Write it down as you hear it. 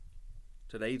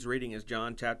Today's reading is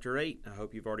John chapter 8. I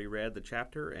hope you've already read the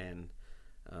chapter and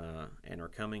are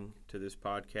coming to this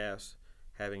podcast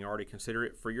having already considered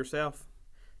it for yourself.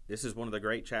 This is one of the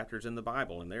great chapters in the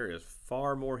Bible, and there is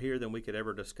far more here than we could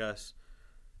ever discuss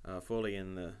fully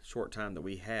in the short time that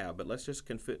we have. But let's just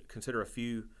consider a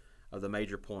few of the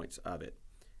major points of it.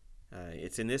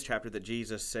 It's in this chapter that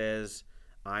Jesus says,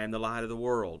 "I am the light of the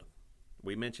world."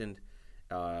 We mentioned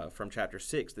from chapter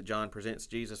 6 that John presents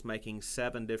Jesus making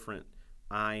 7 different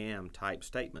I am type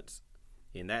statements.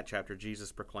 In that chapter,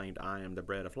 Jesus proclaimed, "I am the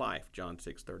bread of life," John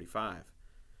 6:35.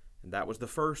 And that was the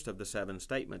first of the 7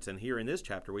 statements. And here in this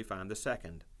chapter, we find the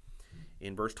second.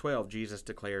 In verse 12, Jesus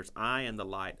declares, "I am the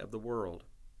light of the world."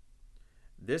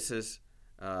 This is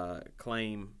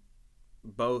claim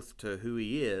both to who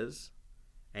he is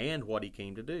and what he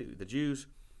came to do. The Jews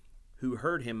who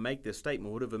heard him make this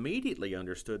statement would have immediately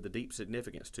understood the deep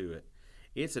significance to it.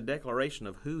 It's a declaration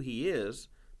of who he is,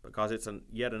 because it's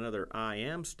yet another I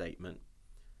am statement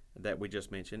that we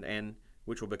just mentioned, and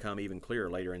which will become even clearer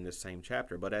later in this same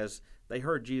chapter. But as they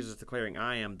heard Jesus declaring,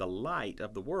 "I am the light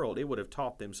of the world," it would have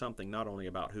taught them something not only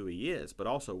about who he is, but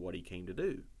also what he came to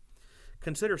do.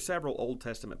 Consider several Old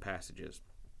Testament passages.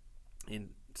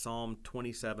 In Psalm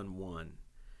 27:1,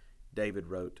 David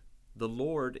wrote, "The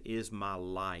Lord is my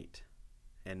light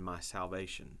and my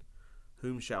salvation.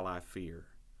 Whom shall I fear?"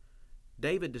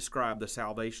 David described the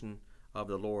salvation of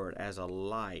the Lord as a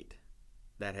light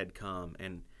that had come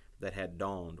and that had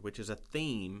dawned, which is a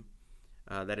theme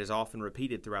that is often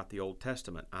repeated throughout the Old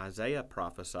Testament. Isaiah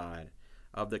prophesied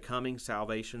of the coming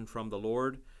salvation from the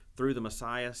Lord through the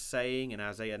Messiah, saying in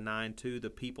Isaiah 9:2, "The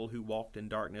people who walked in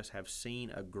darkness have seen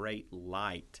a great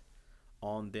light.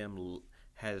 On them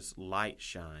has light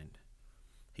shined."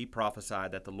 He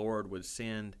prophesied that the Lord would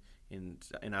send, in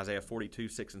Isaiah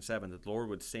 42:6 and 7, that the Lord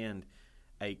would send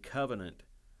a covenant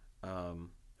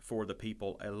for the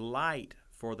people, a light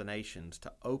for the nations,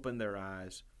 to open their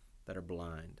eyes that are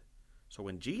blind. So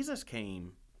when Jesus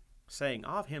came saying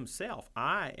of himself,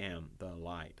 "I am the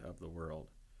light of the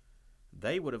world,"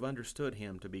 they would have understood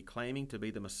him to be claiming to be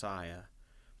the Messiah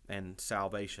and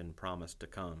salvation promised to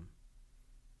come.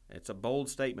 It's a bold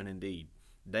statement indeed.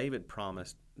 David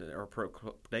proclaimed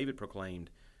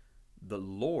the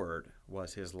Lord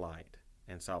was his light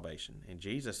and salvation. And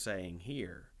Jesus saying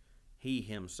here, he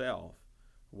himself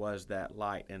was that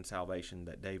light and salvation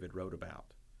that David wrote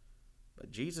about. But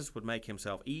Jesus would make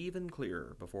himself even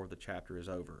clearer before the chapter is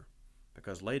over,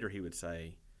 because later he would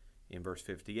say in verse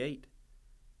 58,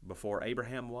 "Before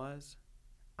Abraham was,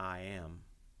 I am."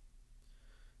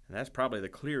 And that's probably the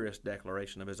clearest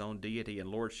declaration of his own deity and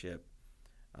lordship,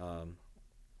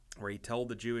 where he told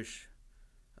the Jewish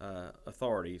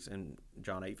authorities in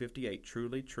John 8:58,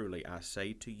 "Truly, truly, I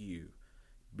say to you,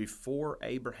 before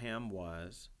Abraham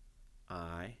was,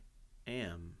 I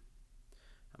am."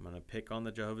 I'm going to pick on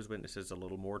the Jehovah's Witnesses a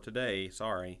little more today,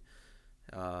 sorry.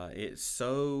 It's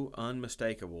so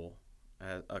unmistakable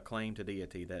a claim to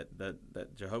deity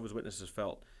that Jehovah's Witnesses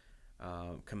felt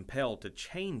compelled to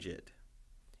change it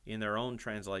in their own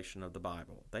translation of the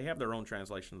Bible. They have their own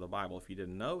translation of the Bible. If you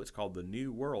didn't know, it's called the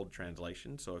New World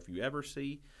Translation. So if you ever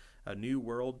see a New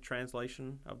World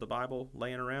Translation of the Bible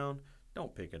laying around,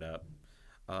 don't pick it up.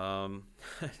 I'll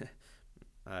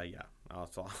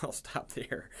stop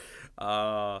there.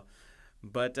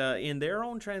 But in their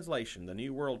own translation, the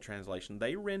New World Translation,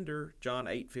 they render John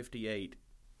 8:58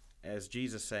 as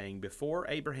Jesus saying, "Before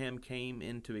Abraham came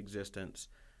into existence,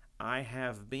 I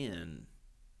have been."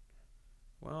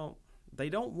 Well, they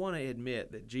don't want to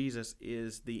admit that Jesus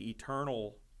is the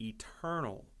eternal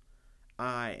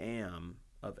I am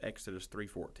of Exodus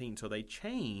 3:14. So they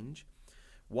change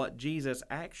what Jesus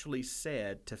actually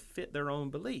said to fit their own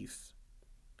beliefs.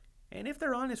 And if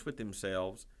they're honest with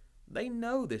themselves, they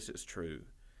know this is true.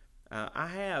 I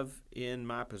have in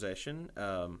my possession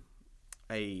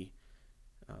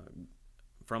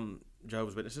from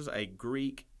Jehovah's Witnesses a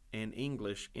Greek and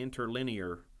English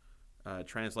interlinear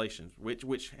translations,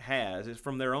 which is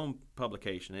from their own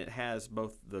publication. It has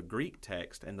both the Greek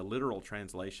text and the literal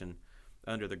translation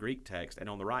under the Greek text, and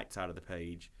on the right side of the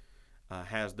page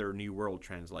has their New World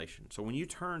Translation. So when you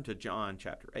turn to John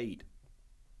chapter 8,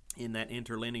 in that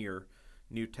interlinear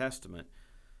New Testament,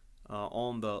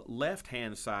 on the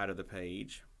left-hand side of the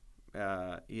page,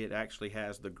 it actually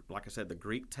has like I said, the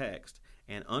Greek text,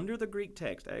 and under the Greek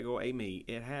text, ego eimi,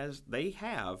 they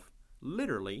have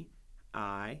literally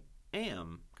I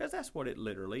am, because that's what it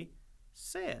literally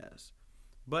says.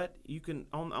 But you can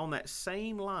on that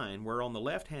same line, where on the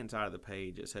left-hand side of the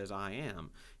page it says I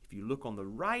am, if you look on the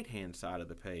right-hand side of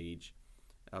the page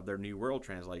of their New World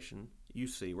Translation, you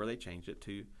see where they changed it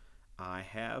to I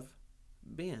have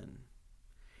been.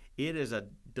 It is a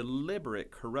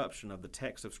deliberate corruption of the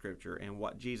text of Scripture and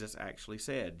what Jesus actually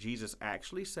said. Jesus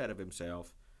actually said of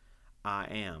himself, I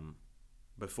am.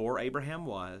 Before Abraham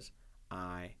was,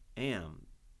 I am.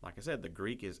 Like I said, the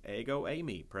Greek is ego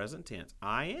eimi, present tense.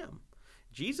 I am.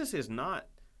 Jesus is not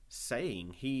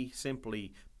saying he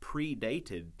simply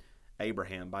predated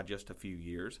Abraham by just a few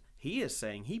years. He is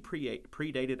saying he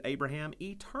predated Abraham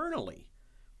eternally.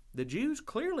 The Jews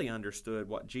clearly understood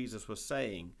what Jesus was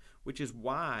saying, which is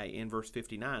why in verse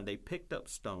 59 they picked up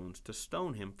stones to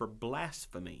stone him for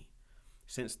blasphemy,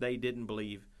 since they didn't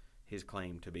believe his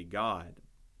claim to be God.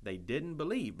 They didn't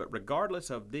believe, but regardless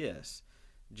of this,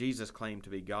 Jesus claimed to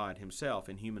be God himself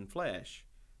in human flesh.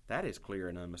 That is clear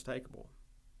and unmistakable.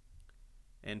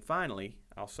 And finally,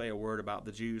 I'll say a word about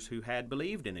the Jews who had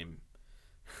believed in him.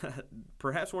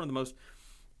 Perhaps one of the most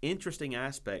interesting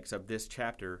aspects of this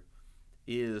chapter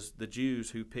is the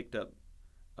Jews who picked up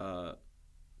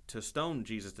to stone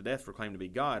Jesus to death for claiming to be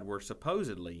God were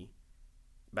supposedly,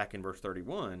 back in verse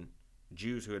 31,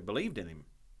 Jews who had believed in him.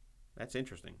 That's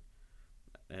interesting.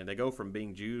 And they go from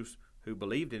being Jews who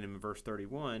believed in him in verse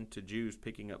 31 to Jews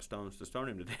picking up stones to stone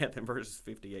him to death in verses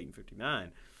 58 and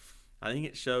 59. I think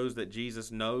it shows that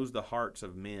Jesus knows the hearts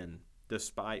of men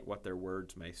despite what their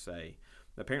words may say.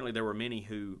 Apparently there were many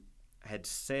who had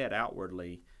said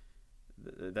outwardly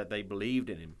that they believed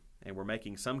in him and were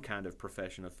making some kind of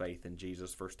profession of faith in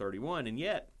Jesus, verse 31. And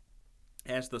yet,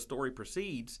 as the story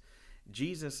proceeds,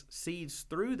 Jesus sees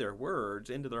through their words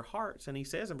into their hearts, and he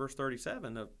says in verse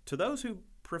 37, to those who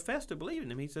profess to believe in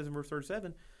him, he says in verse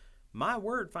 37, my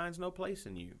word finds no place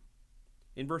in you.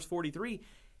 In verse 43,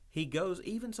 he goes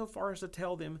even so far as to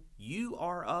tell them, you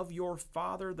are of your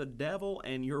father the devil,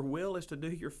 and your will is to do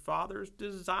your father's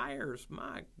desires.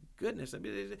 My goodness. I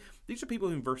mean, these are people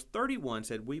who in verse 31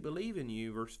 said, we believe in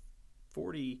you. Verse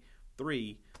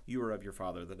 43, you are of your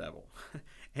father the devil.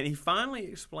 And he finally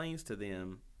explains to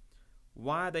them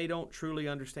why they don't truly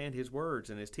understand his words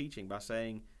and his teaching by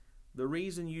saying, the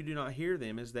reason you do not hear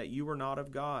them is that you are not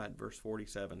of God, verse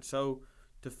 47. So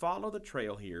to follow the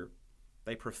trail here,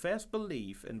 they profess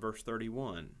belief in verse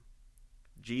 31.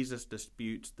 Jesus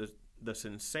disputes the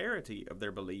sincerity of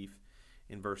their belief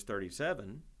in verse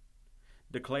 37,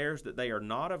 declares that they are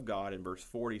not of God in verse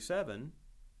 47,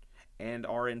 and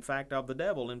are in fact of the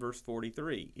devil in verse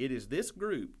 43. It is this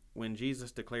group, when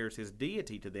Jesus declares his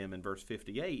deity to them in verse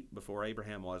 58, before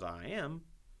Abraham was I am,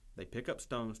 they pick up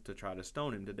stones to try to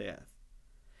stone him to death.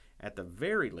 At the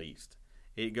very least,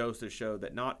 it goes to show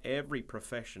that not every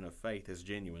profession of faith is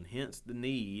genuine, hence the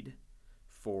need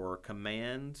for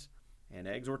commands and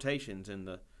exhortations in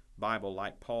the Bible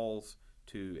like Paul's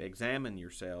to examine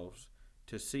yourselves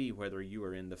to see whether you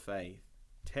are in the faith.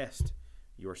 Test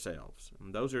yourselves.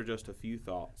 And those are just a few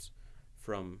thoughts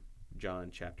from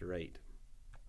John chapter 8.